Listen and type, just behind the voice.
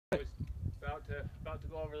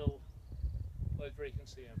over the ledge where you can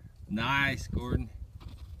see him. Nice, Gordon.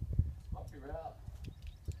 Up your route.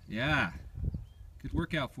 Yeah, good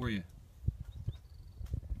workout for you.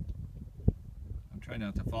 I'm trying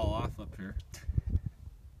not to fall off up here.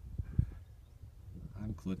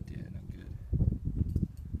 I'm clipped in, I'm good.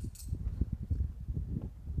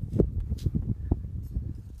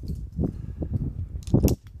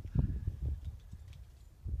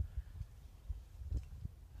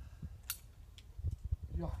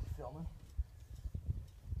 You already filming?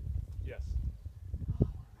 Yes.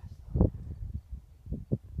 Can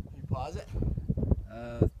you pause it?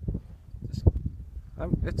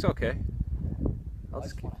 It's okay. I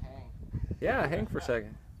just want to hang. Yeah, hang for a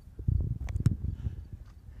second.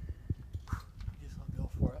 I guess I'll go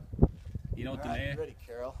for it. You know what the All right, name? ready,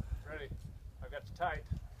 Carol. Ready. I've got you tight,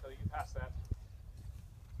 so you can pass that.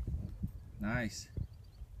 Nice.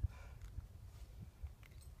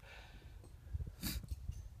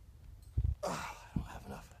 Oh, I don't have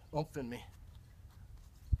enough. Don't fin me.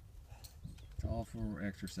 It's all for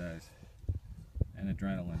exercise and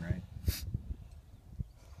adrenaline, right?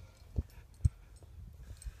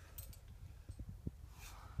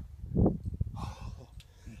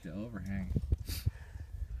 Need to overhang.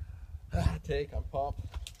 Take, I'm pumped.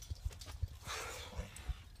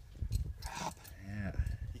 Yeah.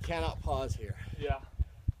 You cannot pause here. Yeah.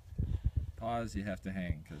 Pause, you have to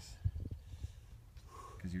hang because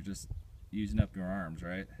you're just using up your arms,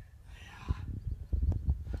 right?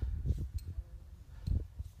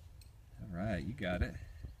 All right, you got it.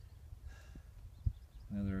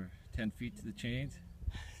 Another 10 feet to the chains.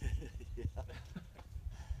 Yeah.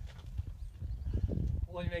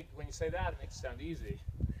 Well, when you say that, it makes it sound easy.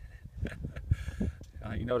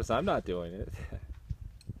 You notice I'm not doing it.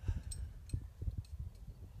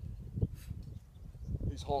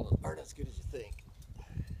 These holes aren't as good as you think.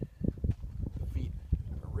 The feet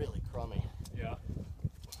are really crummy. Yeah.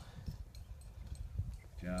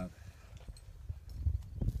 Good job.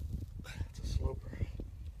 It's a sloper.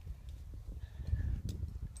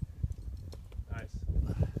 Nice.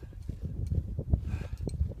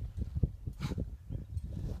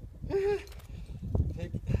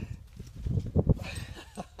 Take.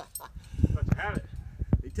 But you have it.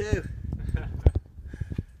 Me too.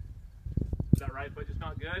 Is that right foot just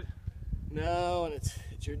not good? No, and it's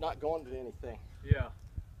you're not going to anything. Yeah.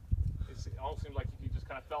 It almost seemed like if you just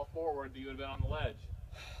kind of fell forward, you would have been on the ledge.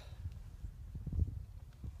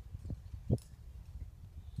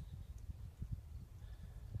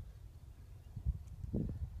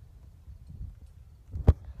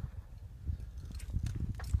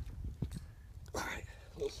 All right,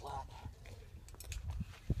 a little slack.